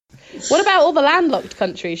What about all the landlocked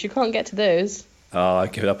countries? You can't get to those. Oh, I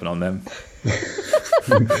give up on them.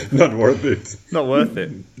 Not worth it. Not worth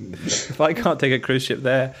it. If I can't take a cruise ship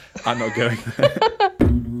there, I'm not going there.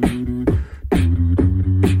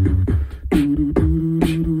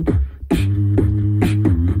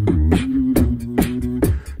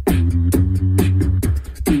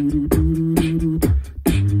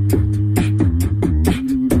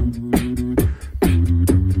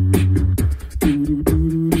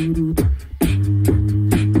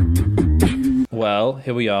 Well,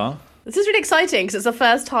 here we are. This is really exciting because it's the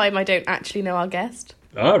first time I don't actually know our guest.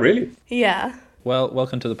 Ah, really? Yeah. Well,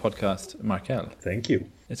 welcome to the podcast, Markel. Thank you.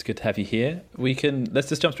 It's good to have you here. Let's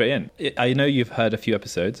just jump straight in. I know you've heard a few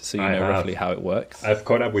episodes, so you know roughly how it works. I've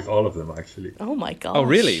caught up with all of them, actually. Oh my gosh. Oh,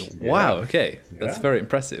 really? Yeah. Wow, okay. That's very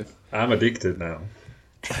impressive. I'm addicted now.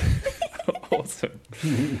 Awesome.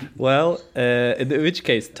 Well, in which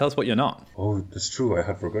case, tell us what you're not. Oh, that's true. I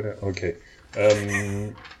have forgotten. Okay.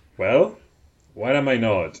 Well, what am I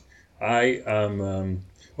not? I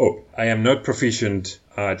am not proficient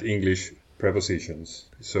at English prepositions,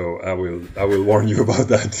 so I will warn you about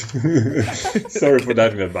that. Sorry for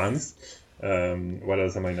that in advance. What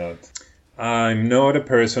else am I not? I'm not a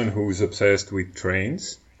person who's obsessed with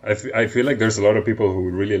trains. I feel like there's a lot of people who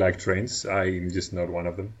really like trains. I'm just not one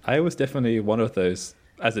of them. I was definitely one of those.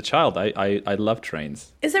 As a child, I love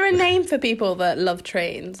trains. Is there a name for people that love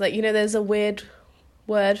trains? Like, you know, there's a weird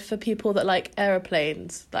word for people that like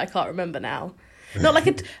aeroplanes that I can't remember now. Not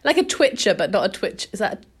like a twitcher, but not a twitch. Is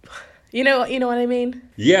that you know what I mean?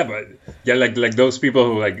 Yeah, but like those people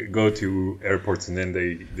who like go to airports and then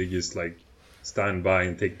they just like stand by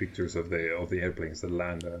and take pictures of the airplanes that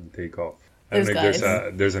land and take off. Those guys.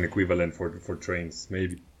 There's an equivalent for trains,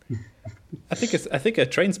 maybe. I think a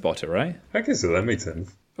train spotter, right? I guess so, that makes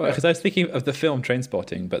sense. Because I was thinking of the film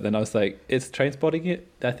Trainspotting, but then I was like, is Trainspotting it?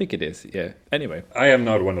 I think it is, yeah. Anyway. I am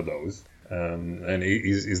not one of those. And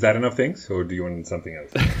is that enough things, or do you want something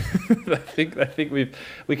else? I think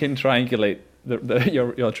we can triangulate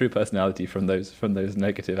your true personality from those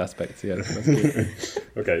negative aspects. Yeah, that's good.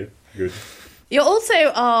 Okay, good. You're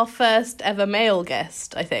also our first ever male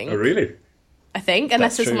guest, I think. Oh, really? I think,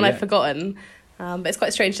 unless there's someone yeah. I've forgotten. But it's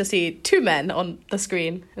quite strange to see two men on the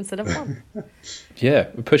screen instead of one. Yeah,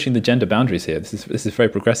 we're pushing the gender boundaries here. This is very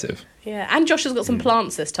progressive. Yeah, and Josh has got some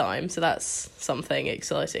plants this time, so that's something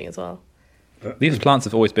exciting as well. These plants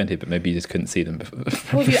have always been here, but maybe you just couldn't see them before.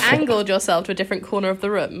 Have you angled yourself to a different corner of the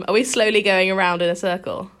room? Are we slowly going around in a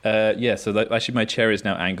circle? Yeah, so actually my chair is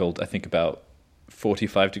now angled, I think, about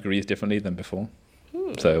 45 degrees differently than before.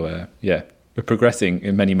 So, yeah, we're progressing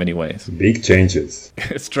in many, many ways. Big changes.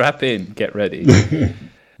 Strap in, get ready.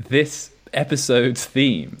 This episode's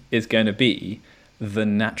theme is going to be the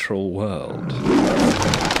natural world.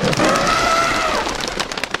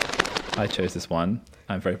 I chose this one.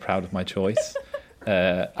 I'm very proud of my choice.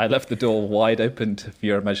 I left the door wide open for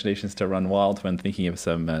your imaginations to run wild when thinking of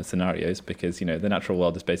some scenarios, because, you know, the natural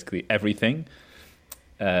world is basically everything.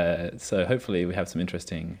 So hopefully we have some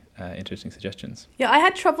interesting suggestions. Yeah, I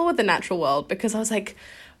had trouble with the natural world because I was like,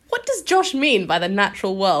 what does Josh mean by the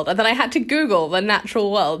natural world? And then I had to Google the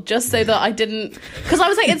natural world just so that I didn't... Because I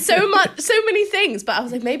was like, it's so many things. But I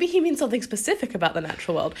was like, maybe he means something specific about the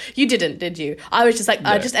natural world. You didn't, did you? I was just like,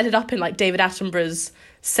 I just ended up in like David Attenborough's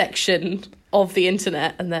section of the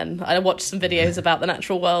internet, and then I watched some videos about the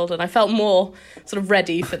natural world, and I felt more sort of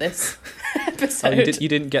ready for this episode. Oh, you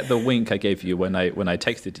didn't get the wink I gave you when I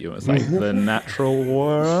texted you. It was like, the natural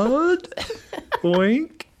world?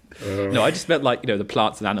 Wink? No, I just meant like, you know, the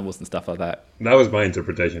plants and animals and stuff like that. That was my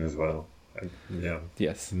interpretation as well. Yeah.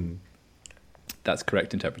 Yes. That's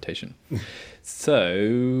correct interpretation.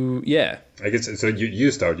 So, yeah. I guess so.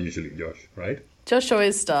 You start usually, Josh, right? Josh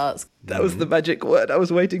always starts. That was the magic word I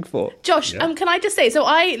was waiting for. Josh, can I just say, so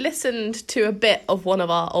I listened to a bit of one of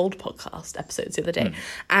our old podcast episodes the other day,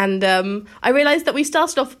 and I realised that we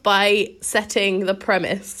started off by setting the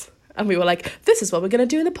premise. And we were like, this is what we're going to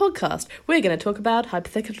do in the podcast. We're going to talk about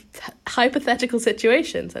hypothetical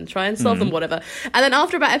situations and try and solve them, whatever. And then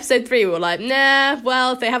after about episode 3, we were like, nah,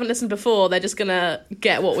 well, if they haven't listened before, they're just going to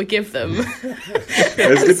get what we give them. It's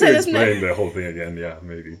good to explain the whole thing again, yeah,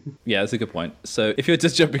 maybe. Yeah, that's a good point. So if you're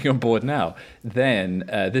just jumping on board now, then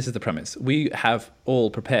this is the premise. We have all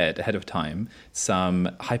prepared ahead of time some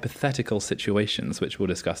hypothetical situations, which we'll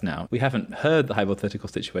discuss now. We haven't heard the hypothetical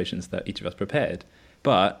situations that each of us prepared,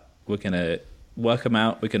 but we're going to work them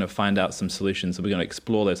out. We're going to find out some solutions, and we're going to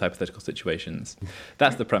explore those hypothetical situations.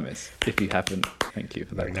 That's the premise. If you haven't, thank you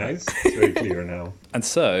for that. Very nice. It's very clear now. And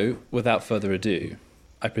so, without further ado,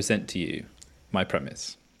 I present to you my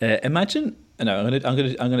premise. Imagine No, I'm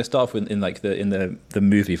gonna start off in the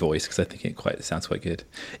movie voice because I think it sounds quite good.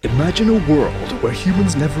 Imagine a world where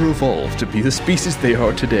humans never evolved to be the species they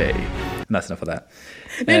are today. And that's enough of that.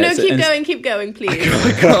 Keep going, please.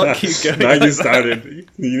 I can't keep going. Now you started.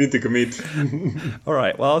 You need to commit. All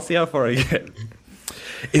right. Well, I'll see how far I get.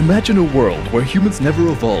 Imagine a world where humans never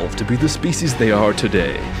evolved to be the species they are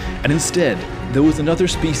today, and instead there was another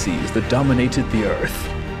species that dominated the Earth.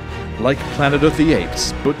 Like Planet of the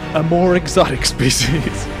Apes, but a more exotic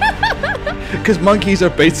species. Because monkeys are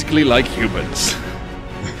basically like humans.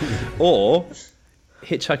 Or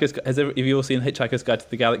have you all seen Hitchhiker's Guide to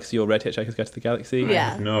the Galaxy or read Hitchhiker's Guide to the Galaxy?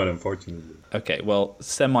 Yeah. No, unfortunately. Okay, well,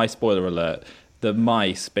 semi-spoiler alert. The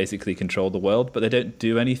mice basically control the world, but they don't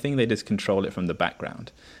do anything. They just control it from the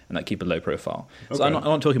background and like keep a low profile. Okay. So I'm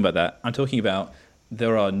not talking about that. I'm talking about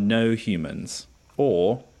there are no humans,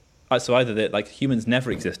 or so either humans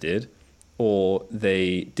never existed, or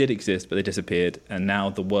they did exist but they disappeared, and now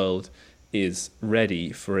the world is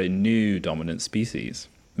ready for a new dominant species.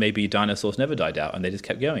 Maybe dinosaurs never died out and they just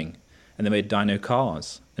kept going, and they made dino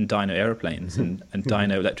cars and dino aeroplanes and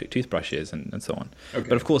dino electric toothbrushes and so on. Okay.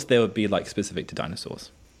 But of course they would be like specific to dinosaurs.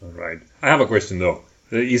 All right. I have a question though.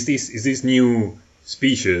 Is this new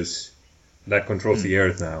species that controls the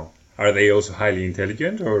Earth now, are they also highly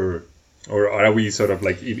intelligent, or are we sort of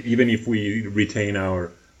like, even if we retain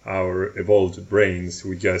our evolved brains,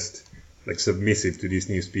 we just like submissive to these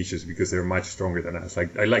new species because they're much stronger than us?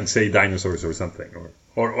 Like say dinosaurs or something,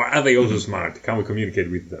 or are they also smart? Can we communicate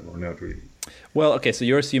with them or not really? Well, okay, so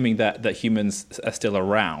you're assuming that humans are still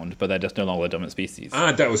around, but they're just no longer the dominant species.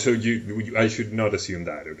 I should not assume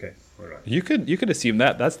that. Okay, all right. You could assume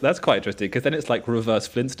that. That's quite interesting, because then it's like reverse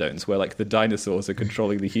Flintstones, where like the dinosaurs are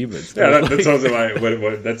controlling the humans. Yeah, that's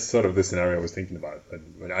also that's sort of the scenario I was thinking about,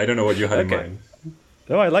 but I don't know what you had in mind.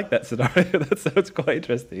 No, I like that scenario. That sounds quite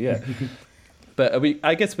interesting. Yeah. But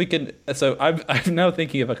I guess we can. So I'm now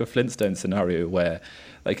thinking of like a Flintstone scenario where,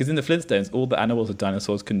 like, because in the Flintstones, all the animals and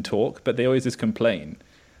dinosaurs can talk, but they always just complain.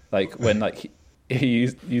 Like when like he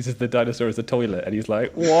uses the dinosaur as a toilet, and he's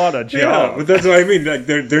like, "What a job!" Yeah, but that's what I mean. Like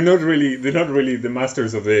they're not really the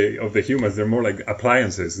masters of the humans. They're more like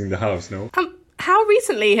appliances in the house. No. How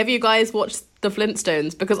recently have you guys watched the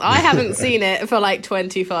Flintstones? Because I haven't seen it for like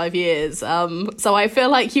 25 years. So I feel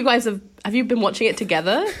like you guys have you been watching it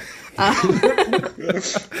together?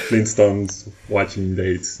 Flintstones watching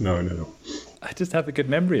dates. No. I just have a good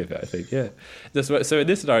memory of it, I think, yeah. So in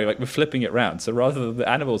this scenario, like, we're flipping it around. So rather than the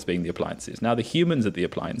animals being the appliances, now the humans are the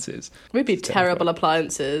appliances. We'd be terrible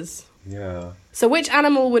appliances. Yeah. So which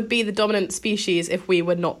animal would be the dominant species if we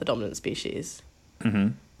were not the dominant species?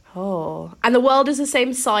 Mm-hmm. Oh. And the world is the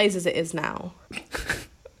same size as it is now?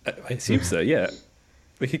 I assume so, yeah.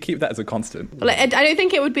 We could keep that as a constant. Well, I don't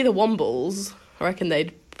think it would be the Wombles. I reckon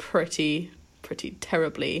they'd pretty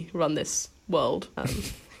terribly run this world.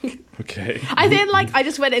 Okay. I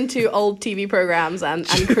just went into old TV programs and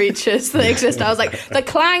creatures that exist. I was like, the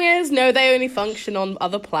clangers, no, they only function on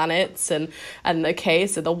other planets. And okay,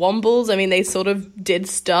 so the Wombles, I mean, they sort of did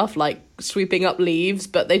stuff like sweeping up leaves,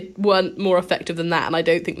 but they weren't more effective than that. And I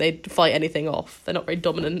don't think they'd fight anything off. They're not very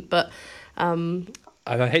dominant, but...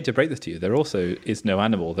 I hate to break this to you, there also is no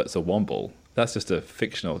animal that's a Womble. That's just a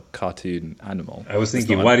fictional cartoon animal. I was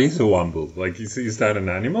thinking, what is a Womble? Like, is that an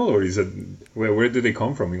animal, or is it... Where do they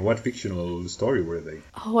come from? In what fictional story were they?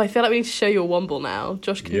 Oh, I feel like we need to show you a Womble now.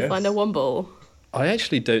 Josh, can you find a Womble? I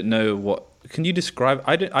actually don't know what... Can you describe...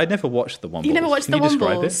 I never watched the Wombles. You never watched the Wombles?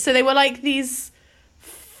 Describe it? So they were like these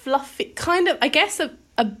fluffy... Kind of, I guess,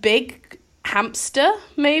 a big... hamster,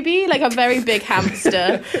 maybe, like a very big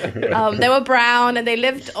hamster. They were brown and they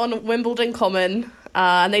lived on Wimbledon Common,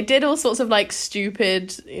 and they did all sorts of like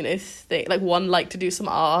stupid, things. Like one liked to do some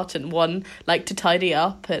art and one liked to tidy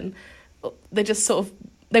up, and they just sort of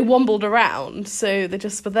they wombled around. So they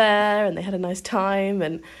just were there and they had a nice time,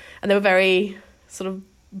 and they were very sort of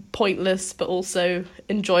pointless but also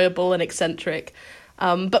enjoyable and eccentric,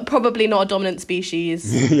 but probably not a dominant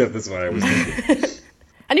species. Yeah, that's what I was thinking.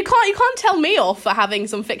 And you can't tell me off for having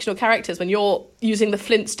some fictional characters when you're using the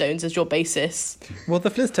Flintstones as your basis. Well, the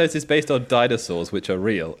Flintstones is based on dinosaurs, which are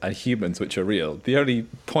real, and humans, which are real. The only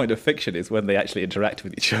point of fiction is when they actually interact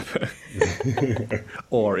with each other.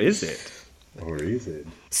 Or is it?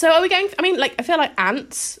 So are we going... I mean, like, I feel like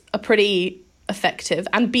ants are pretty effective,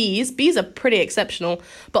 and bees are pretty exceptional,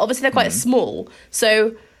 but obviously they're quite small.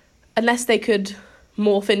 So unless they could...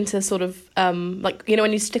 morph into sort of like,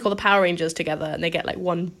 when you stick all the Power Rangers together and they get like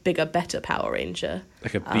one bigger, better Power Ranger,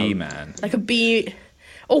 like a bee man, like a bee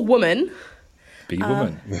or woman, bee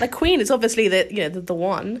woman. Like Queen is obviously the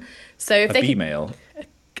one. So if a they bee male,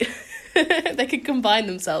 They could combine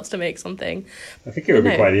themselves to make something. I think it would be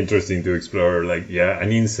No. quite interesting to explore, like,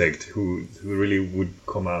 an insect who really would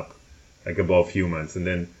come up, like, above humans. And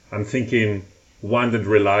then I'm thinking one that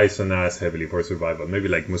relies on us heavily for survival, maybe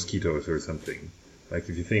like mosquitoes or something. Like,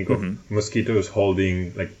 if you think of mosquitoes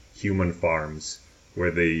holding, like, human farms where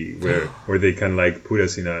they can, like, put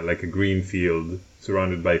us in a green field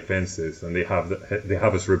surrounded by fences, and they have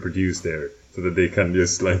us reproduce there so that they can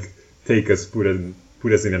just, like, take us, put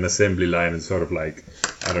us in an assembly line and sort of, like,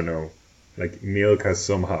 I don't know, like, milk us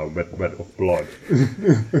somehow, but of blood.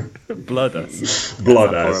 Blood us.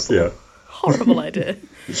 Blood us, horrible. yeah. Horrible idea.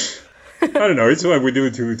 I don't know, it's what we do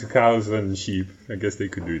to cows and sheep. I guess they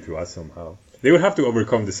could do it to us somehow. They would have to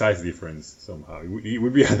overcome the size difference somehow. It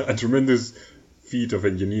would be a tremendous feat of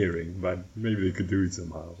engineering, but maybe they could do it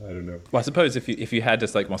somehow. I don't know. Well, I suppose if you had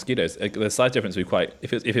just like mosquitoes, the size difference would be quite.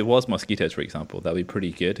 If it was mosquitoes, for example, that would be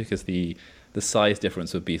pretty good because the size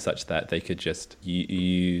difference would be such that they could just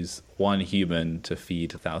use one human to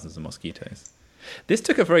feed thousands of mosquitoes. This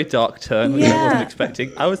took a very dark turn, which I wasn't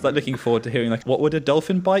expecting. I was like looking forward to hearing like what would a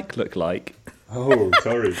dolphin bike look like. Oh,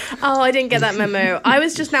 sorry. Oh, I didn't get that memo. I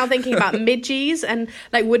was just now thinking about midges and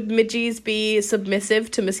like, would midges be submissive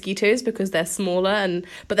to mosquitoes because they're smaller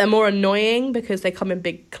but they're more annoying because they come in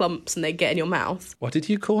big clumps and they get in your mouth? What did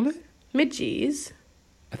you call it? Midges?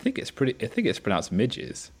 I think it's pronounced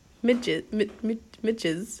midges. Midges?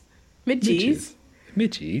 Midges? Midges.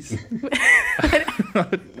 Midges.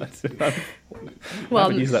 I Well,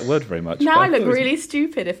 haven't used that word very much. now but I look thought it was- really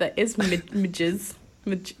stupid if there is midges.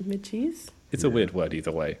 Midges? It's a weird word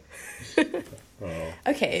either way. Oh.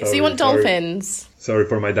 Okay, so Sorry, you want sorry. dolphins? Sorry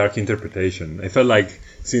for my dark interpretation. I felt like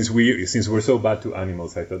since we're so bad to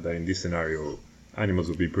animals, I thought that in this scenario, animals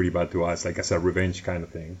would be pretty bad to us, like as a revenge kind of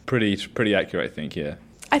thing. Pretty accurate, I think. Yeah.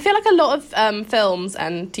 I feel like a lot of films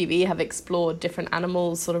and TV have explored different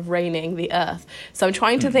animals sort of reigning the earth. So I'm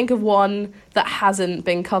trying to think of one that hasn't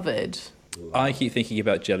been covered. I keep thinking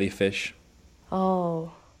about jellyfish.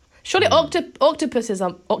 Oh. Surely octopuses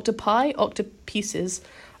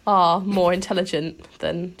are more intelligent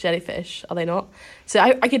than jellyfish, are they not? So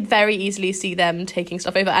I could very easily see them taking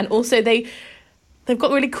stuff over. And also they've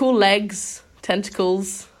got really cool legs,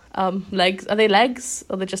 tentacles. Legs, are they legs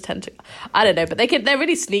or they're just tentacles? I don't know, but they're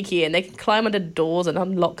really sneaky and they can climb under doors and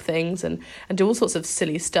unlock things and do all sorts of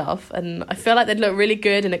silly stuff. And I feel like they'd look really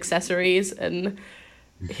good in accessories and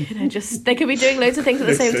just they could be doing loads of things at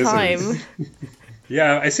the same time.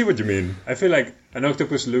 Yeah, I see what you mean. I feel like an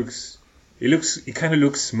octopus it kind of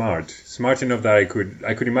looks smart enough that I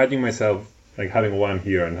could imagine myself like having one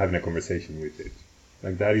here and having a conversation with it.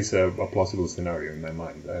 Like that is a plausible scenario in my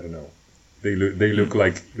mind. I don't know. They look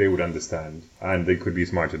like they would understand, and they could be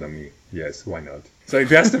smarter than me. Yes, why not? So it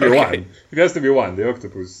has to be one. It has to be one. The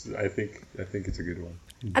octopus. I think it's a good one.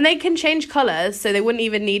 And they can change colours, so they wouldn't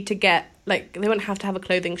even need to they wouldn't have to have a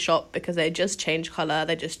clothing shop because they just change colour,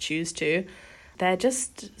 they just choose to. They're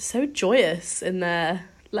just so joyous in their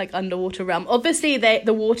like underwater realm. Obviously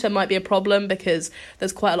the water might be a problem because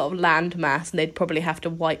there's quite a lot of land mass and they'd probably have to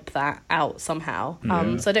wipe that out somehow.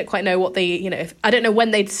 So I don't quite know what I don't know when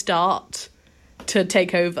they'd start to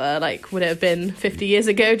take over. Like, would it have been 50 years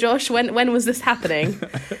ago, Josh? When was this happening?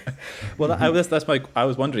 Well, I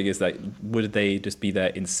was wondering is that would they just be there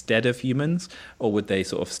instead of humans, or would they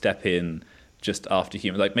sort of step in just after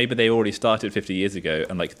humans? Like maybe they already started 50 years ago,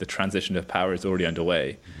 and like the transition of power is already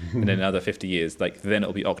underway, and in another 50 years, like then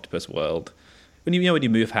it'll be Octopus World. When you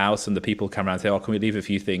move house and the people come around and say, "Oh, can we leave a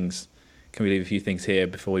few things? Can we leave a few things here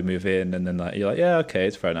before we move in?" And then like you're like, "Yeah, okay,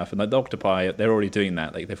 it's fair enough." And like the octopi, they're already doing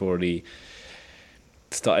that. Like they've already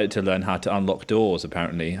started to learn how to unlock doors,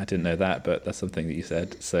 apparently. I didn't know that, but that's something that you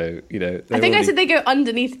said. So, I think I said they go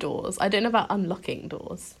underneath doors. I don't know about unlocking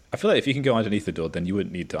doors. I feel like if you can go underneath the door, then you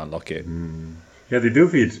wouldn't need to unlock it. Yeah, they do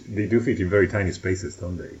fit in very tiny spaces,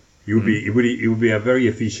 don't they? It would be a very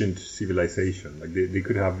efficient civilization. Like they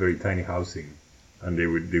could have very tiny housing and they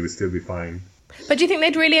would still be fine. But do you think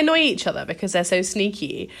they'd really annoy each other because they're so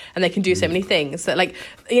sneaky and they can do so many things that, like,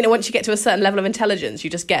 once you get to a certain level of intelligence, you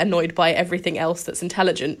just get annoyed by everything else that's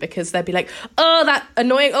intelligent because they'd be like, oh, that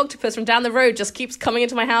annoying octopus from down the road just keeps coming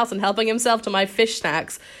into my house and helping himself to my fish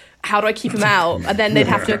snacks. How do I keep him out? And then they'd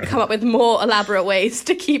have to come up with more elaborate ways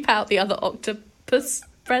to keep out the other octopus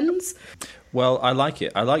friends. Well, I like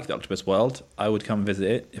it. I like the Octopus World. I would come visit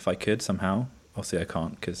it if I could somehow. Obviously, I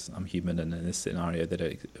can't because I'm human, and in this scenario,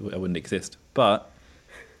 I wouldn't exist. But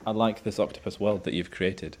I like this octopus world that you've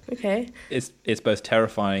created. Okay. It's both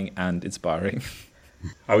terrifying and inspiring.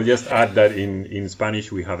 I will just add that in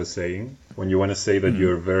Spanish we have a saying. When you want to say that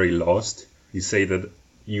you're very lost, you say that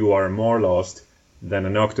you are more lost than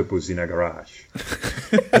an octopus in a garage.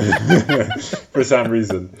 For some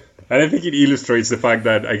reason. And I think it illustrates the fact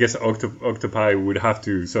that I guess octopi would have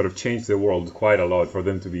to sort of change the world quite a lot for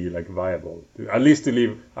them to be like viable, at least to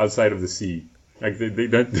live outside of the sea. Like they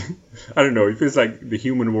don't, I don't know. It feels like the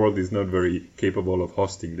human world is not very capable of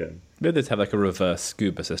hosting them. Maybe they'd have like a reverse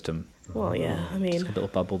scuba system. Well, yeah, I mean, Just a little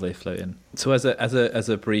bubble they float in. So as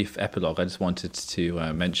a brief epilogue, I just wanted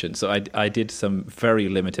to mention. So I did some very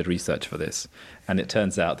limited research for this, and it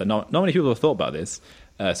turns out that not many people have thought about this.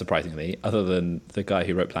 Surprisingly, other than the guy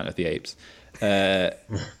who wrote Planet of the Apes.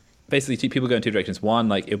 Basically, people go in two directions. One,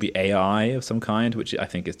 like it'll be AI of some kind, which I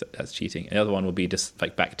think that's cheating. And the other one will be just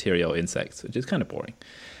like bacteria or insects, which is kind of boring.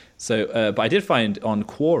 So, but I did find on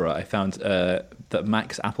Quora, I found that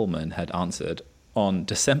Max Appelman had answered on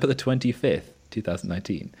December the 25th,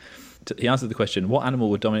 2019. He answered the question, what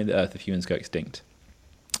animal would dominate the Earth if humans go extinct?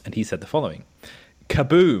 And he said the following: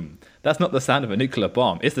 kaboom! That's not the sound of a nuclear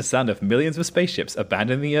bomb. It's the sound of millions of spaceships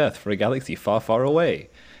abandoning the Earth for a galaxy far, far away.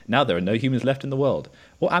 Now there are no humans left in the world.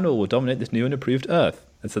 What animal will dominate this new and improved Earth?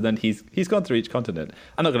 And so then he's gone through each continent.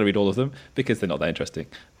 I'm not going to read all of them because they're not that interesting.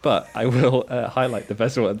 But I will highlight the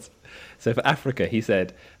best ones. So for Africa, he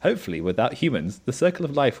said, hopefully without humans, the circle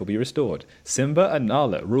of life will be restored. Simba and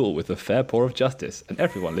Nala rule with a fair paw of justice, and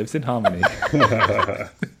everyone lives in harmony.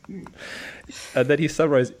 And then he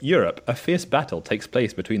summarized Europe. A fierce battle takes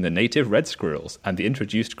place between the native red squirrels and the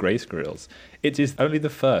introduced grey squirrels. It is only the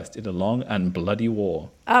first in a long and bloody war.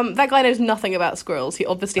 that guy knows nothing about squirrels. He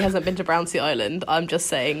obviously hasn't been to Brownsea Island. I'm just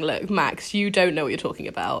saying, look, Max, you don't know what you're talking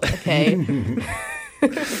about, okay?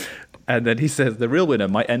 And then he says the real winner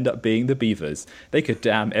might end up being the beavers. They could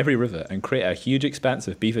dam every river and create a huge expanse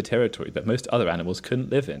of beaver territory that most other animals couldn't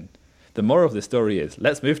live in. The moral of the story is,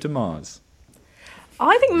 let's move to Mars.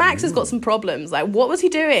 I think Max has got some problems. Like, what was he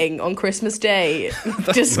doing on Christmas Day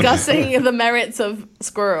discussing the merits of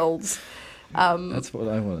squirrels? That's what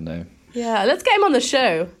I want to know. Yeah, let's get him on the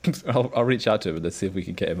show. I'll reach out to him and let's see if we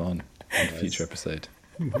can get him on a future episode.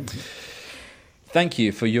 Thank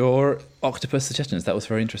you for your octopus suggestions. That was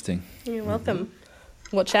very interesting. You're welcome.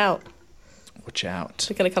 Watch out. Watch out.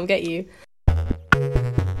 We're going to come get you.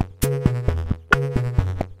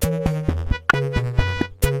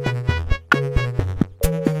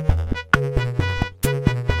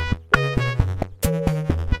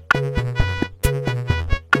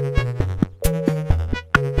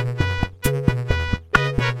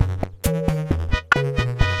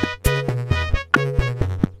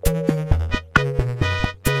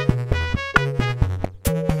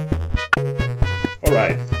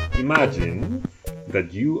 Imagine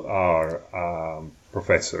that you are a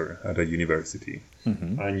professor at a university,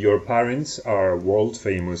 and your parents are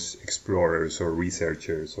world-famous explorers or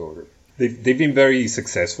researchers, or they've been very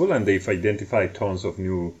successful and they've identified tons of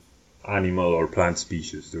new animal or plant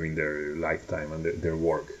species during their lifetime and their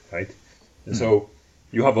work, right? And so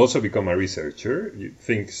you have also become a researcher. You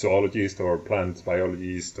think zoologist or plant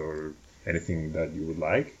biologist or anything that you would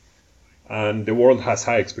like. And the world has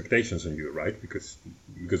high expectations on you, right? Because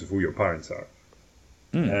of who your parents are.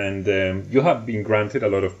 And you have been granted a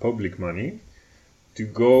lot of public money to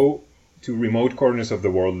go to remote corners of the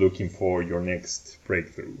world looking for your next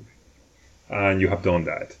breakthrough. And you have done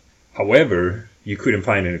that. However, you couldn't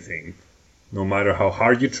find anything. No matter how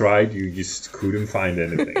hard you tried, you just couldn't find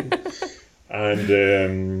anything.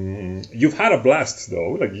 And you've had a blast,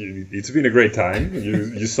 though. Like it's been a great time.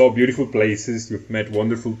 You saw beautiful places. You've met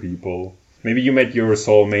wonderful people. Maybe you met your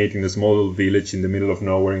soulmate in a small village in the middle of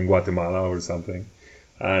nowhere in Guatemala or something.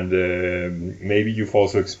 And maybe you've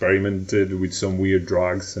also experimented with some weird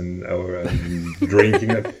drugs or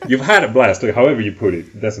drinking. You've had a blast, like, however you put it.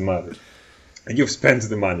 It doesn't matter. And you've spent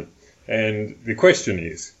the money. And the question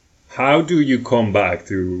is, how do you come back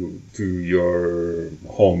to your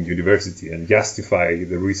home university and justify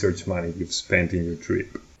the research money you've spent in your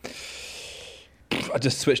trip? I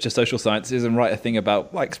just switch to social sciences and write a thing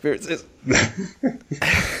about my experiences. Okay,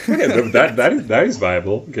 that is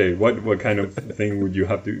viable. Okay, what kind of thing would you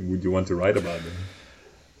want to write about them?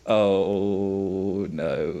 Oh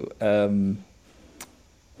no.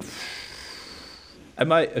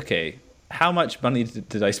 How much money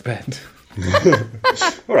did I spend?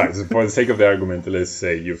 All right, so for the sake of the argument, let's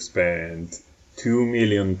say you've spent £2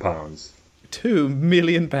 million. £2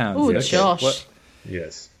 million. Oh, okay. Josh. What?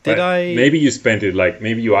 Yes. Maybe you spent it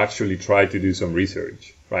maybe you actually tried to do some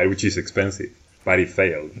research, right? Which is expensive, but it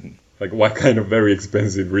failed. Like, what kind of very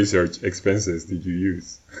expensive research expenses did you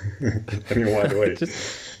use? I mean, by the way.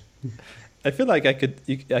 I feel like I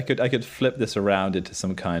could flip this around into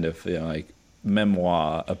some kind of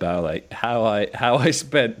memoir about like how I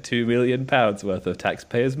spent £2 million worth of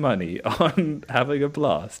taxpayers' money on having a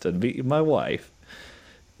blast and meeting my wife.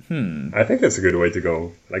 I think that's a good way to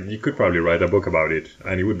go. Like, you could probably write a book about it,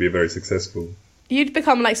 and it would be very successful. You'd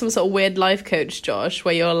become like some sort of weird life coach, Josh,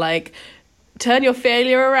 where you're like, turn your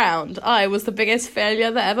failure around. I was the biggest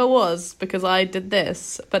failure that ever was because I did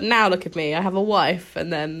this. But now look at me, I have a wife.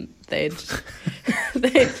 And then they'd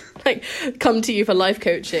like come to you for life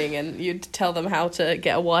coaching, and you'd tell them how to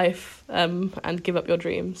get a wife and give up your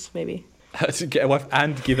dreams, maybe. How to get a wife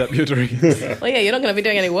and give up your dreams. Well, yeah, you're not going to be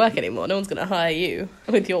doing any work anymore. No one's going to hire you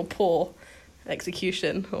with your poor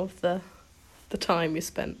execution of the time you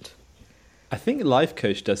spent. I think life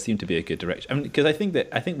coach does seem to be a good direction. I mean, because I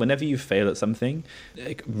think whenever you fail at something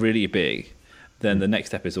like really big, then the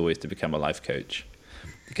next step is always to become a life coach.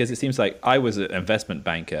 Because it seems like I was an investment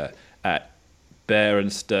banker at Bear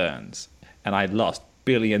and Stearns, and I lost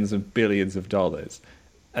billions and billions of dollars.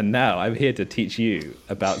 And now I'm here to teach you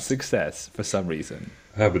about success for some reason.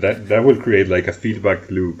 But that will create like a feedback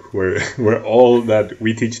loop where all that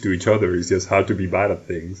we teach to each other is just how to be bad at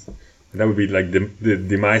things. And that would be like the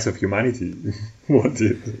demise of humanity. What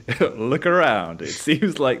it? Look around. It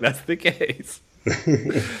seems like that's the case.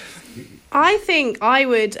 I think I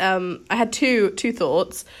would. I had two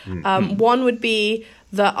thoughts. One would be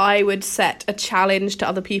that I would set a challenge to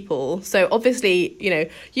other people. So obviously,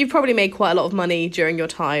 you've probably made quite a lot of money during your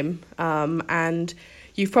time, and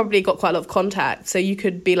you've probably got quite a lot of contacts. So you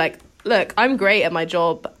could be like, look, I'm great at my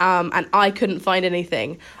job, and I couldn't find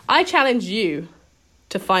anything. I challenge you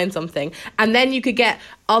to find something. And then you could get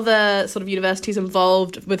other sort of universities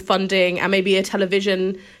involved with funding, and maybe a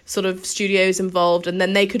television sort of studios involved, and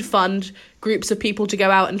then they could fund groups of people to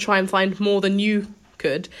go out and try and find more than you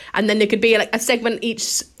could. And then there could be like a segment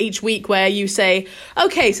each week where you say,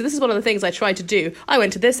 okay, so this is one of the things I tried to do. I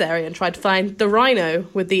went to this area and tried to find the rhino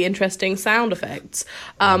with the interesting sound effects.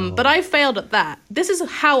 But I failed at that. This is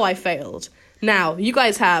how I failed. Now, you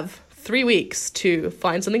guys have 3 weeks to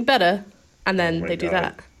find something better, and then they do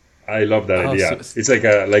that. I love that idea. It's like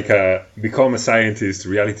a become a scientist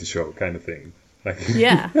reality show kind of thing. Like,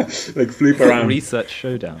 yeah. Like flip around. Research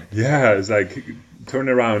showdown. Yeah, it's like turn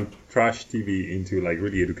around trash TV into like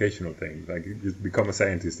really educational things. Like just become a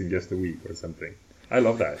scientist in just a week or something. I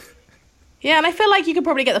love that. Yeah, and I feel like you could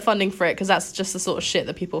probably get the funding for it because that's just the sort of shit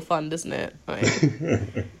that people fund, isn't it?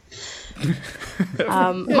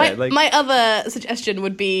 My other suggestion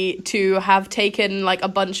would be to have taken like a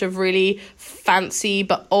bunch of really fancy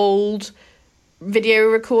but old video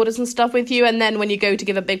recorders and stuff with you, and then when you go to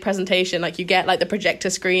give a big presentation, like you get like the projector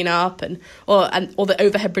screen up or the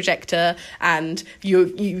overhead projector, and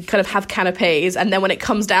you kind of have canapes, and then when it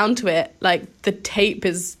comes down to it, like the tape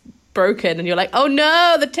is broken and you're like, oh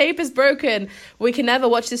no, the tape is broken, we can never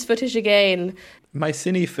watch this footage again. My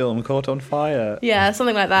cine film caught on fire. Yeah,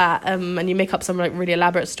 something like that. And you make up some like really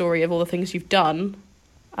elaborate story of all the things you've done,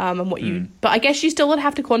 and what you. But I guess you still would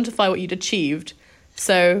have to quantify what you'd achieved.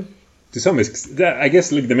 So, to some extent, I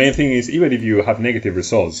guess like the main thing is, even if you have negative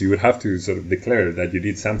results, you would have to sort of declare that you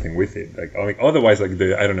did something with it. Like, I mean, otherwise, like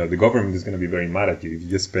the government is going to be very mad at you if you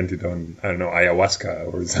just spent it on, I don't know,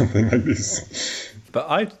 ayahuasca or something like this.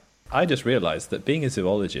 But I just realized that being a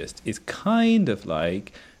zoologist is kind of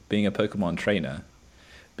like being a Pokemon trainer,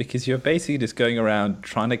 because you're basically just going around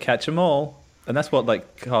trying to catch them all, and that's what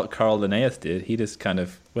like Carl Linnaeus did. He just kind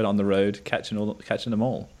of went on the road catching them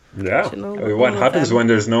all. Yeah. What happens when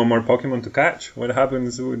there's no more Pokemon to catch? What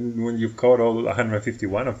happens when you've caught all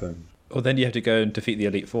 151 of them? Well, then you have to go and defeat the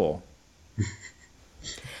Elite Four.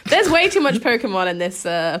 There's way too much Pokemon in this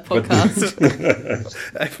podcast.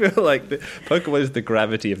 I feel like Pokemon is the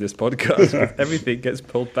gravity of this podcast. Everything gets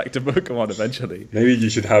pulled back to Pokemon eventually. Maybe you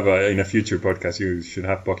should have in a future podcast, you should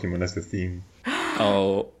have Pokemon as the theme.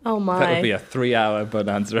 Oh my. That would be a 3-hour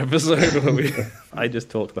Bonanza episode where I just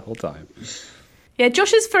talked the whole time. Yeah,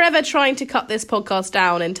 Josh is forever trying to cut this podcast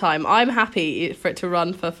down in time. I'm happy for it to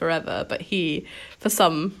run for forever, but he, for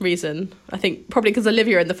some reason, I think probably because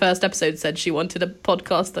Olivia in the first episode said she wanted a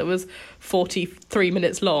podcast that was 43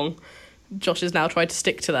 minutes long, Josh is now trying to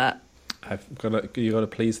stick to that. You got to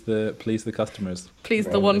please the customers. Please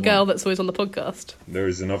the one girl that's always on the podcast. There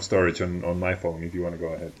is enough storage on my phone if you want to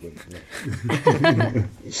go ahead.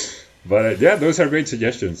 But yeah, those are great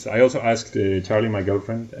suggestions. I also asked Charlie, my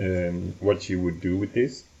girlfriend, what she would do with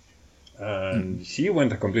this. And she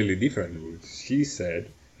went a completely different route. She said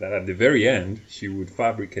that at the very end, she would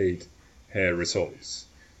fabricate her results.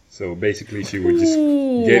 So basically, she would just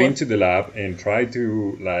get into the lab and try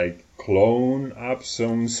to like clone up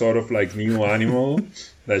some sort of like new animal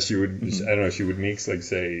that she would, I don't know, she would mix like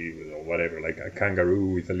say whatever, like a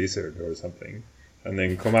kangaroo with a lizard or something, and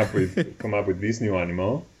then come up with this new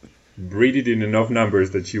animal, breed it in enough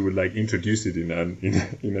numbers that she would like introduce it in an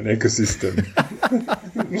ecosystem,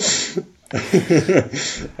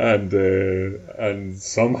 and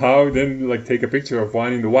somehow then like take a picture of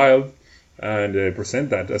one in the wild and present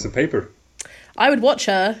that as a paper. I would watch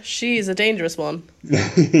her. She's a dangerous one.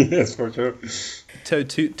 Yes, for sure. So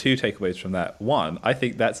two takeaways from that. One, I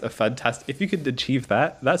think that's a fantastic. If you could achieve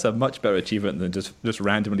that, that's a much better achievement than just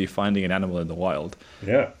randomly finding an animal in the wild.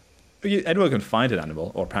 Yeah. Anyone can find an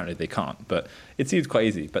animal, or apparently they can't, but it seems quite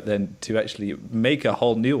easy. But then to actually make a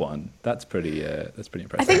whole new one, that's pretty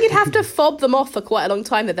impressive. I think you'd have to fob them off for quite a long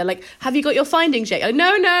time. That they're like, "Have you got your findings yet?" Like,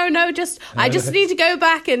 no, I just need to go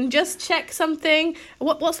back and just check something.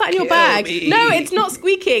 What's that in your bag? Me. No, it's not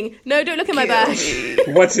squeaking. No, don't look at my bag.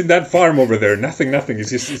 What's in that farm over there? Nothing. It's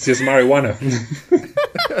just marijuana.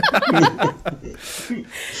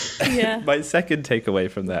 Yeah. My second takeaway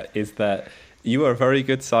from that is that you are a very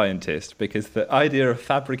good scientist, because the idea of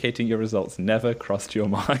fabricating your results never crossed your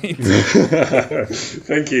mind.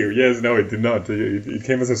 Thank you. Yes, no, it did not. It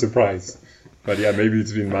came as a surprise. But yeah, maybe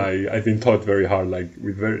it's been I've been taught very hard, like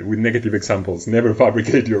with negative examples. Never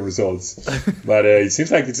fabricate your results. But it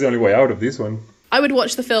seems like it's the only way out of this one. I would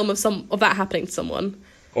watch the film of that happening to someone.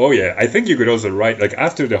 Oh yeah, I think you could also write, like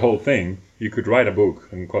after the whole thing, you could write a book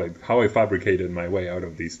and call it "How I Fabricated My Way Out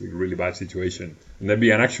of This Really Bad Situation," and that'd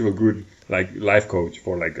be an actual good like life coach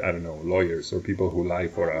for like, I don't know, lawyers or people who lie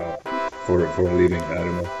for a living. I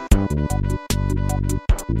don't know.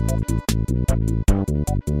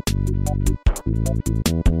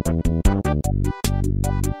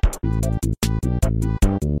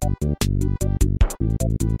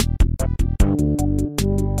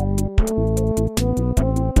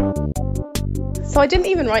 So I didn't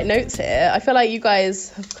even write notes here. I feel like you guys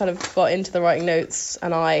have kind of got into the writing notes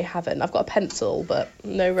and I haven't. I've got a pencil, but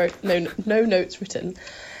no notes written.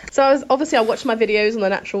 So I watched my videos on the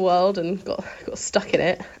natural world and got stuck in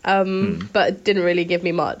it, but it didn't really give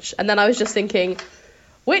me much. And then I was just thinking,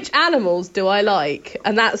 which animals do I like?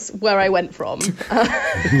 And that's where I went from.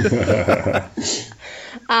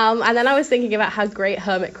 And then I was thinking about how great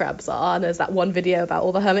hermit crabs are. And there's that one video about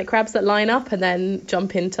all the hermit crabs that line up and then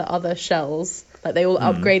jump into other shells. Like they all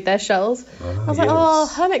upgrade their shells. I was like, oh,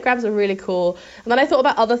 hermit crabs are really cool. And then I thought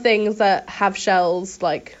about other things that have shells,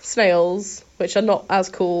 like snails, which are not as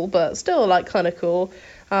cool, but still like kind of cool.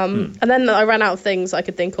 And then I ran out of things I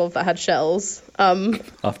could think of that had shells.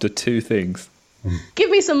 After two things. Give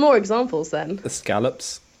me some more examples then. The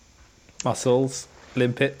scallops, mussels,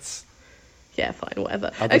 limpets. Yeah, fine,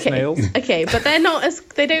 whatever. Other snails? Okay, but they're not as...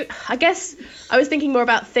 They don't... I guess I was thinking more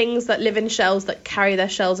about things that live in shells that carry their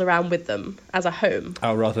shells around with them as a home.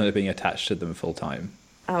 Oh, rather than it being attached to them full time.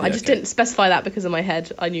 I just didn't specify that because in my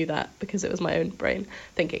head I knew that because it was my own brain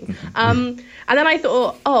thinking. And then I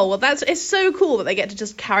thought, oh, well, it's so cool that they get to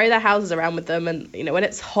just carry their houses around with them. And, you know, when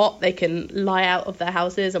it's hot, they can lie out of their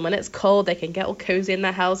houses. And when it's cold, they can get all cozy in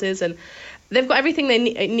their houses. And they've got everything they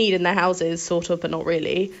need in their houses, sort of, but not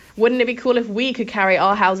really. Wouldn't it be cool if we could carry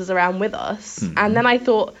our houses around with us? And then I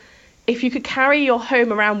thought, if you could carry your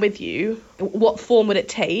home around with you, what form would it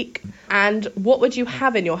take? And what would you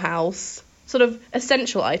have in your house? Sort of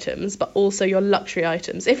essential items, but also your luxury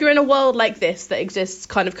items. If you're in a world like this that exists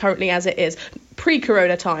kind of currently as it is,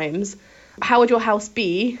 pre-corona times, how would your house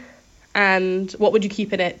be? And what would you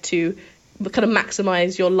keep in it to kind of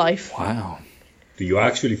maximize your life? Wow. Do you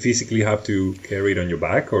actually physically have to carry it on your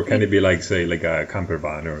back, or can it be like, say, like a camper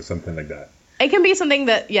van or something like that? It can be something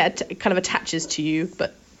that, kind of attaches to you,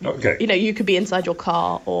 but okay. You know, you could be inside your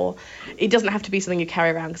car, or it doesn't have to be something you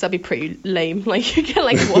carry around because that'd be pretty lame. Like you get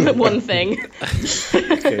like one thing.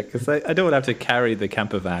 Okay, because I don't want to have to carry the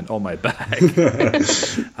camper van on my back.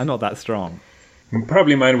 I'm not that strong.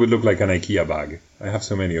 Probably mine would look like an IKEA bag. I have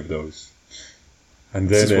so many of those. And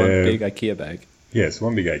then Just one big IKEA bag. Yes,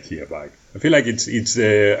 one big IKEA bag. I feel like it's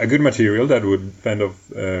a good material that would fend off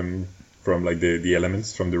from like the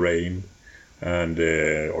elements, from the rain and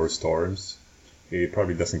or storms. It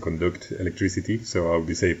probably doesn't conduct electricity, so I'll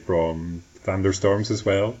be safe from thunderstorms as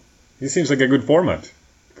well. It seems like a good format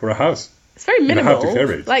for a house. It's very minimal. You have to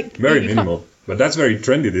carry it. Like very minimal. But that's very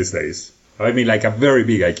trendy these days. I mean, like a very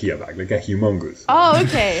big IKEA bag, like a humongous. Oh,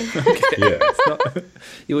 okay. Yeah.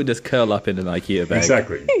 You would just curl up in an IKEA bag.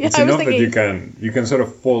 Exactly. Yeah, It's enough that you can sort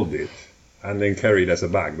of fold it and then carry it as a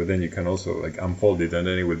bag, but then you can also like unfold it and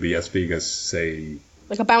then it would be as big as, say...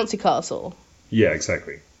 Like a bouncy castle. Yeah,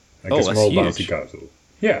 exactly. Like Oh, a small that's bouncy huge. castle.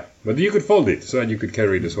 Yeah, but you could fold it so that you could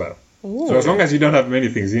carry it as well. Ooh. So as long as you don't have many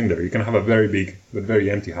things in there, you can have a very big but very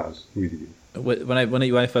empty house with you. When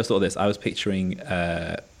I first saw this, I was picturing,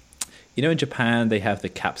 in Japan they have the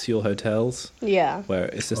capsule hotels. Yeah. Where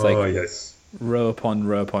it's just like yes. row upon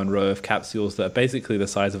row upon row of capsules that are basically the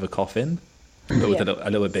size of a coffin, but with a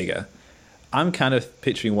little bit bigger. I'm kind of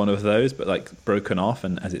picturing one of those, but like broken off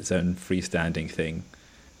and as its own freestanding thing.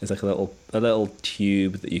 It's like a little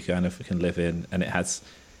tube that you kind of can live in, and it has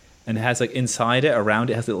like inside it, around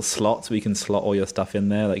it has little slots where you can slot all your stuff in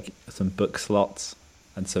there, like some book slots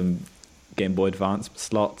and some Game Boy Advance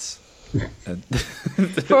slots.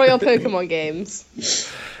 For all your Pokemon games.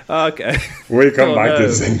 Okay. We come back to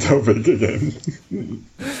the same topic again.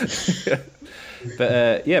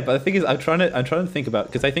 But the thing is, I'm trying to think about,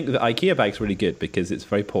 because I think the IKEA bag's really good because it's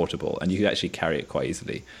very portable and you can actually carry it quite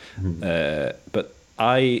easily. But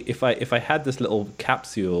if I had this little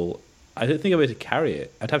capsule, I don't think I'd be able to carry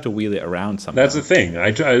it. I'd have to wheel it around somehow. That's the thing.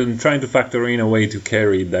 I'm trying to factor in a way to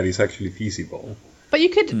carry it that is actually feasible. But you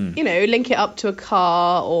could, link it up to a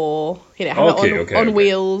car, or have it on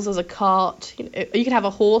wheels as a cart. You could have a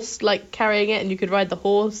horse like carrying it, and you could ride the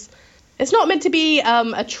horse. It's not meant to be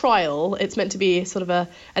a trial. It's meant to be sort of an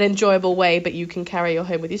enjoyable way, but you can carry your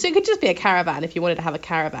home with you. So it could just be a caravan if you wanted to have a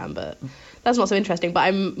caravan, but that's not so interesting. But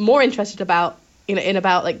I'm more interested about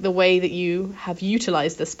like the way that you have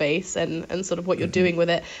utilized the space and sort of what you're doing with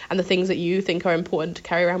it, and the things that you think are important to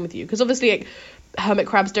carry around with you. Because obviously, hermit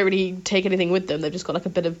crabs don't really take anything with them. They've just got like a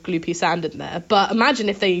bit of gloopy sand in there. But imagine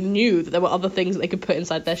if they knew that there were other things that they could put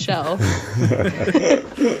inside their shell.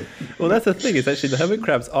 Well, that's the thing. Is actually the hermit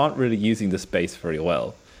crabs aren't really using the space very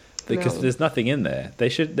well because there's nothing in there. They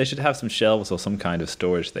should have some shelves or some kind of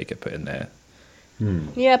storage they could put in there.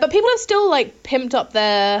 Yeah, but people have still like pimped up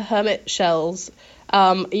their hermit shells.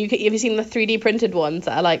 Have you seen the 3D printed ones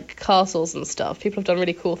that are like castles and stuff? People have done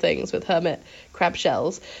really cool things with hermit crab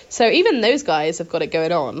shells. So even those guys have got it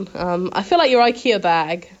going on. I feel like your IKEA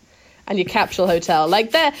bag and your capsule hotel,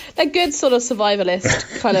 like they're good sort of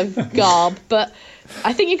survivalist kind of garb, but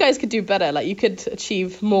I think you guys could do better. Like you could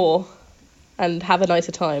achieve more and have a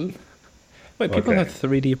nicer time. Wait, people have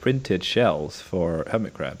 3D printed shells for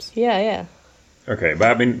hermit crabs? Yeah. Okay, but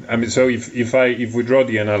I mean, so if we draw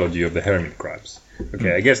the analogy of the hermit crabs,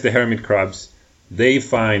 I guess the hermit crabs, they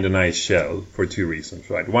find a nice shell for two reasons,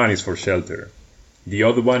 right? One is for shelter. The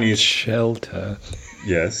other one is shelter.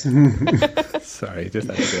 Yes. Sorry, just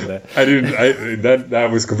had to go there.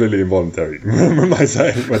 That was completely involuntary on my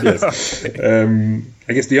side, but yes.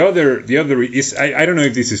 I guess the other is I don't know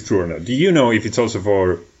if this is true or not. Do you know if it's also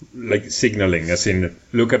for like signaling, as in,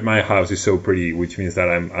 look at my house is so pretty, which means that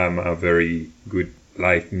I'm a very good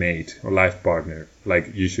life mate or life partner.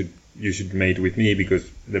 Like you should mate with me because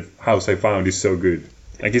the house I found is so good.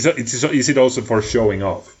 Like is it also for showing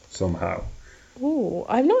off somehow? Oh,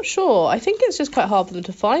 I'm not sure. I think it's just quite hard for them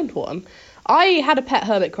to find one. I had a pet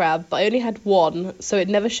hermit crab, but I only had one, so it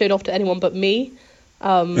never showed off to anyone but me.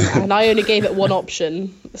 And I only gave it one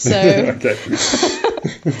option. So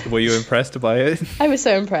Were you impressed by it? I was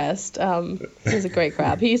so impressed. He was a great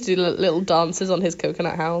crab. He used to do little dances on his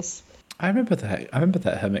coconut house. I remember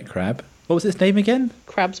that hermit crab. What was its name again?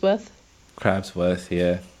 Crabsworth. Crabsworth,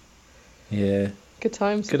 yeah. Good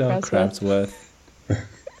times. Good old Crabsworth.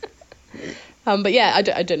 But yeah,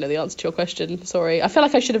 I don't know the answer to your question. Sorry. I feel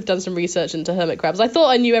like I should have done some research into hermit crabs. I thought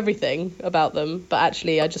I knew everything about them, but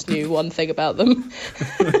actually I just knew one thing about them.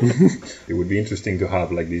 It would be interesting to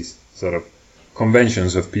have like these sort of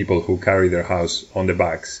conventions of people who carry their house on the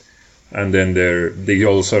backs, and then they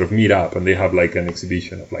all sort of meet up and they have like an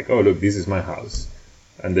exhibition of like, oh look, this is my house,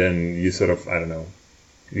 and then you sort of, I don't know,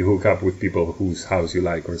 you hook up with people whose house you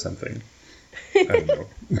like or something. I don't know.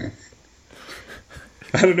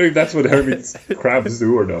 I don't know if that's what hermit crabs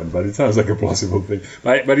do or not, but it sounds like a possible thing.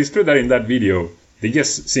 But it's true that in that video, they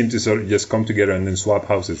just seem to sort of just come together and then swap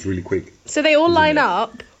houses really quick. So they all line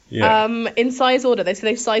up in size order.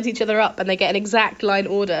 They size each other up and they get an exact line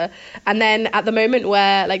order. And then at the moment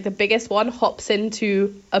where like the biggest one hops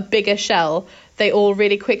into a bigger shell, they all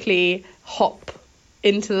really quickly hop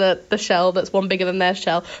into the shell that's one bigger than their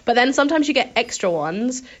shell. But then sometimes you get extra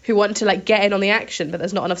ones who want to like get in on the action, but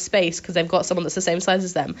there's not enough space because they've got someone that's the same size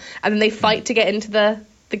as them, and then they fight to get into the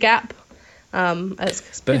gap.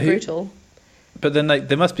 It's pretty brutal. But then like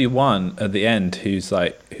there must be one at the end who's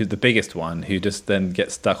the biggest one who just then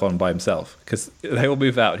gets stuck on by himself because they all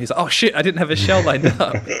move out. He's like, oh shit, I didn't have a shell lined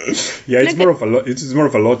up. Yeah, it's more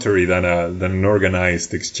of a lottery than an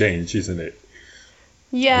organized exchange, isn't it?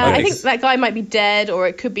 Yeah, I think that guy might be dead, or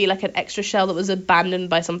it could be like an extra shell that was abandoned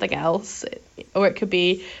by something else, or it could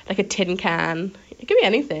be like a tin can. It could be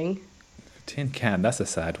anything. Tin can, that's a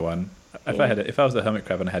sad one. If I was a hermit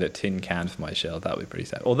crab and I had a tin can for my shell, that would be pretty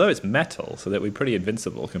sad. Although it's metal, so that would be pretty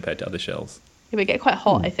invincible compared to other shells. It would get quite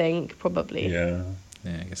hot, I think, probably. Yeah.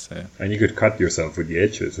 Yeah, I guess so. And you could cut yourself with the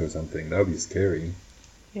edges or something. That would be scary.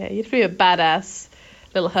 Yeah, you'd be a badass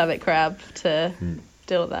little hermit crab to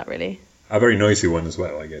deal with that, really. A very noisy one as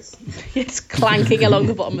well, I guess. It's clanking along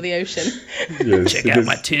the bottom of the ocean. Yes, Check out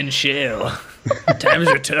my tin shell. Times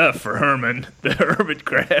are tough for Herman, the hermit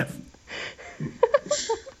crab.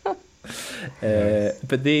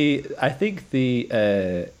 But I think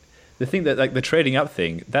the thing that, like, the trading up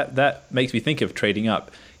thing, that makes me think of trading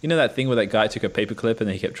up. You know that thing where that guy took a paperclip and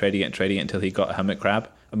then he kept trading it until he got a hermit crab?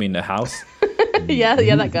 I mean, a house. yeah,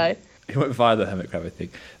 that guy. He went via the hermit crab, I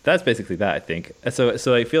think. That's basically that, I think.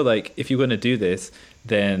 So I feel like if you're going to do this,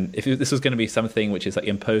 then if this was going to be something which is like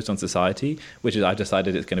imposed on society, which is, I've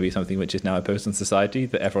decided it's going to be something which is now imposed on society,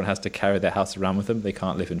 that everyone has to carry their house around with them. They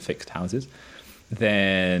can't live in fixed houses.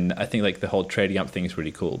 Then I think like the whole trading up thing is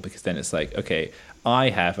really cool, because then it's like, okay, I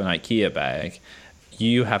have an IKEA bag,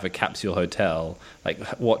 you have a capsule hotel, like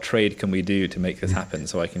what trade can we do to make this happen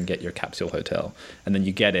so I can get your capsule hotel? And then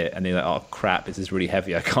you get it and you're like, oh crap, this is really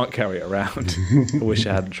heavy, I can't carry it around. I wish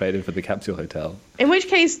I hadn't traded for the capsule hotel. In which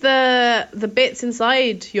case the bits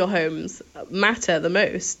inside your homes matter the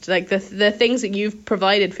most. Like the things that you've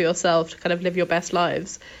provided for yourself to kind of live your best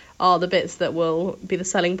lives are the bits that will be the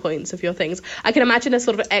selling points of your things. I can imagine a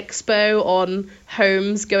sort of expo on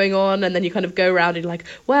homes going on, and then you kind of go around and you're like,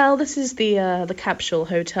 well, this is the capsule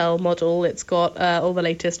hotel model. It's got all the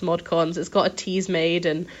latest mod cons. It's got a tease made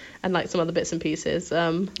and like some other bits and pieces.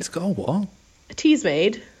 It's got a what? A tease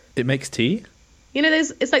made. It makes tea? You know,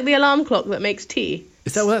 it's like the alarm clock that makes tea.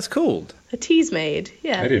 Is that what that's called? A tease made,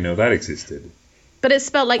 yeah. I didn't know that existed. But it's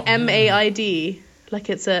spelled like MAID. Like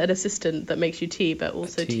it's an assistant that makes you tea, but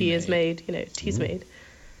also tea is made, tea's made.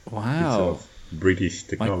 Wow. It's British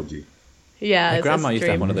technology. Yeah. My grandma used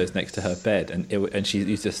to have one of those next to her bed, and she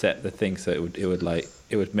used to set the thing so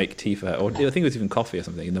it would make tea for her, or I think it was even coffee or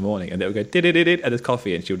something in the morning, and it would go did and there's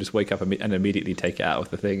coffee, and she would just wake up and immediately take it out of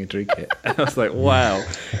the thing and drink it. And I was like, wow,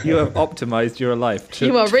 you have optimized your life.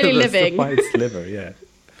 You are really living. Sliver, yeah.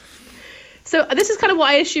 So this is kind of what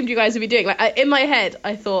I assumed you guys would be doing. Like in my head,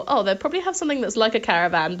 I thought, oh, they'll probably have something that's like a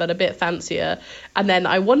caravan but a bit fancier. And then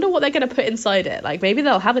I wonder what they're going to put inside it. Like maybe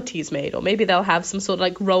they'll have a tease made, or maybe they'll have some sort of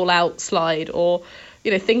like roll-out slide, or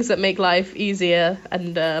things that make life easier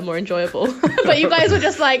and more enjoyable. But you guys were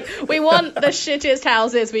just like, we want the shittiest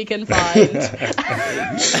houses we can find.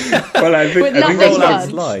 Well, I think fun.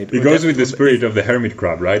 Slide. It goes with the spirit of the hermit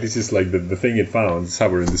crab, right? It's just like the thing it found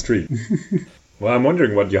somewhere in the street. Well, I'm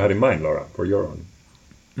wondering what you had in mind, Laura, for your own.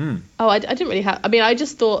 Oh, I didn't really have... I mean, I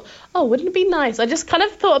just thought, oh, wouldn't it be nice? I just kind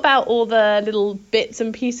of thought about all the little bits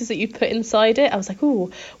and pieces that you put inside it. I was like,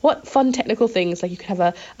 ooh, what fun technical things. Like you could have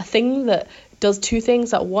a thing that does two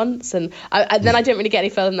things at once. And then I didn't really get any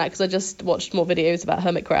further than that because I just watched more videos about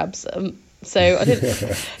hermit crabs. So I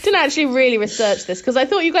didn't actually really research this, because I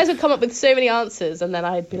thought you guys would come up with so many answers, and then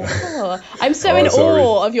I'd be like, oh, I'm so in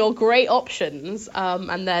awe of your great options.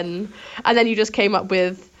 And then you just came up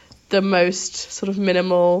with the most sort of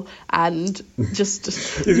minimal and just.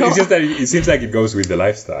 It's just that it seems like it goes with the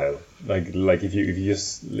lifestyle. Like if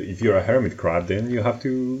you're a hermit crab, then you have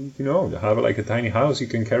to have like a tiny house you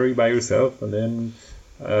can carry by yourself, and then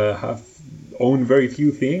own very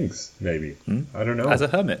few things. Maybe I don't know. As a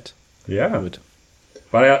hermit. Yeah,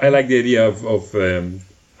 but I like the idea of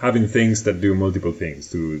having things that do multiple things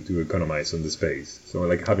to economize on the space. So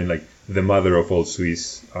like having like the mother of all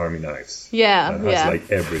Swiss army knives. Yeah, that has like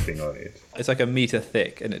everything on it. It's like a meter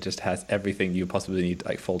thick, and it just has everything you possibly need,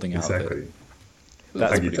 like folding out. Exactly.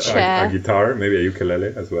 That's a guitar, maybe a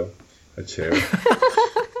ukulele as well, a chair.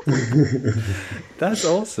 That's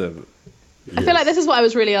awesome. I feel like this is what I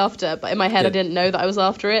was really after, but in my head I didn't know that I was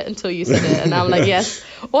after it until you said it, and now I'm like, yes.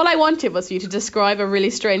 All I wanted was for you to describe a really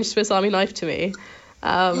strange Swiss Army knife to me.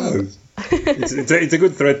 It's a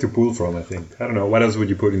good thread to pull from, I think. I don't know, what else would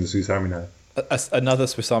you put in the Swiss Army knife? Another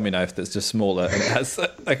Swiss Army knife that's just smaller and it has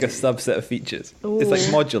like a subset of features. Ooh. It's like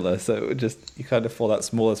modular, so it would you kind of fold out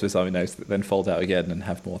smaller Swiss Army knives that then fold out again and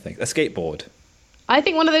have more things. A skateboard. I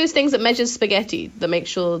think one of those things that measures spaghetti, that makes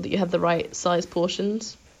sure that you have the right size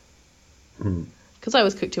portions. Because I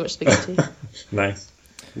always cook too much spaghetti. Nice.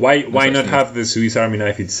 Why not have the Swiss Army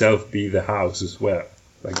knife itself be the house as well?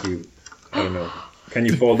 Like I don't know. Can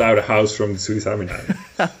you fold out a house from the Swiss Army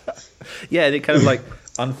knife? Yeah, and it kind of like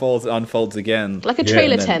unfolds again. Like a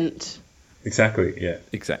trailer tent. Exactly, yeah.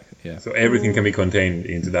 Exactly, yeah. So everything can be contained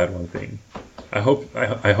into that one thing. I hope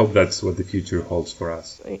that's what the future holds for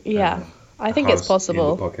us. Yeah, I think it's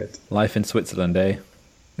possible. In the pocket. Life in Switzerland, eh?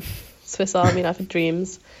 Swiss Army knife of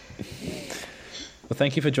dreams. Well,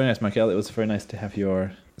 thank you for joining us, Markel. It was very nice to have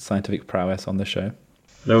your scientific prowess on the show.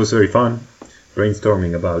 That was very fun,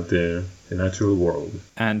 brainstorming about the natural world.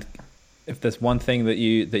 And if there's one thing that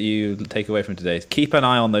you take away from today, is keep an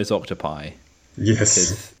eye on those octopi.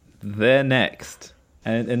 Yes. They're next.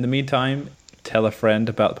 And in the meantime, tell a friend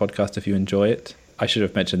about the podcast if you enjoy it. I should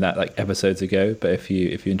have mentioned that like episodes ago, but if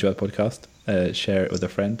you enjoy the podcast, share it with a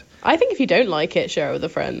friend. I think if you don't like it, share it with a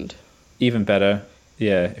friend. Even better.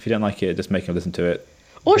 Yeah, if you don't like it, just make them listen to it.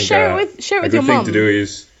 Or share it with your mum. A good thing to do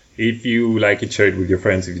is, if you like it, share it with your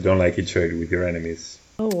friends. If you don't like it, share it with your enemies.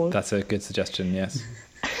 Oh, that's a good suggestion. Yes.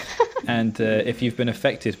 And if you've been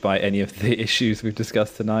affected by any of the issues we've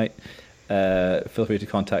discussed tonight, feel free to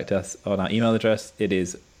contact us on our email address. It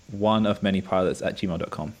is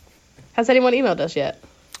oneofmanypilots@gmail.com. Has anyone emailed us yet?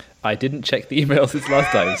 I didn't check the emails since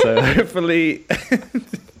last time, so hopefully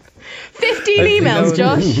 15 emails,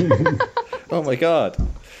 Josh. Oh my god.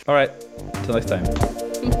 All right, till next time.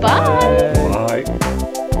 Bye. Bye.